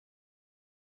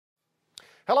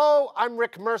Hello, I'm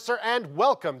Rick Mercer, and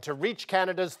welcome to Reach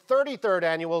Canada's 33rd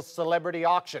annual celebrity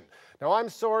auction. Now, I'm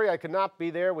sorry I could not be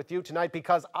there with you tonight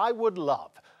because I would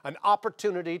love an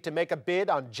opportunity to make a bid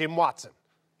on Jim Watson,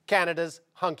 Canada's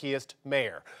hunkiest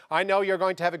mayor. I know you're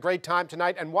going to have a great time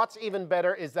tonight, and what's even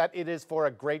better is that it is for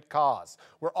a great cause.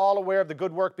 We're all aware of the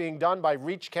good work being done by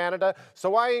Reach Canada,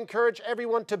 so I encourage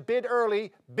everyone to bid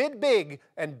early, bid big,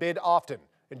 and bid often.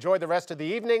 Enjoy the rest of the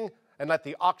evening, and let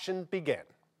the auction begin.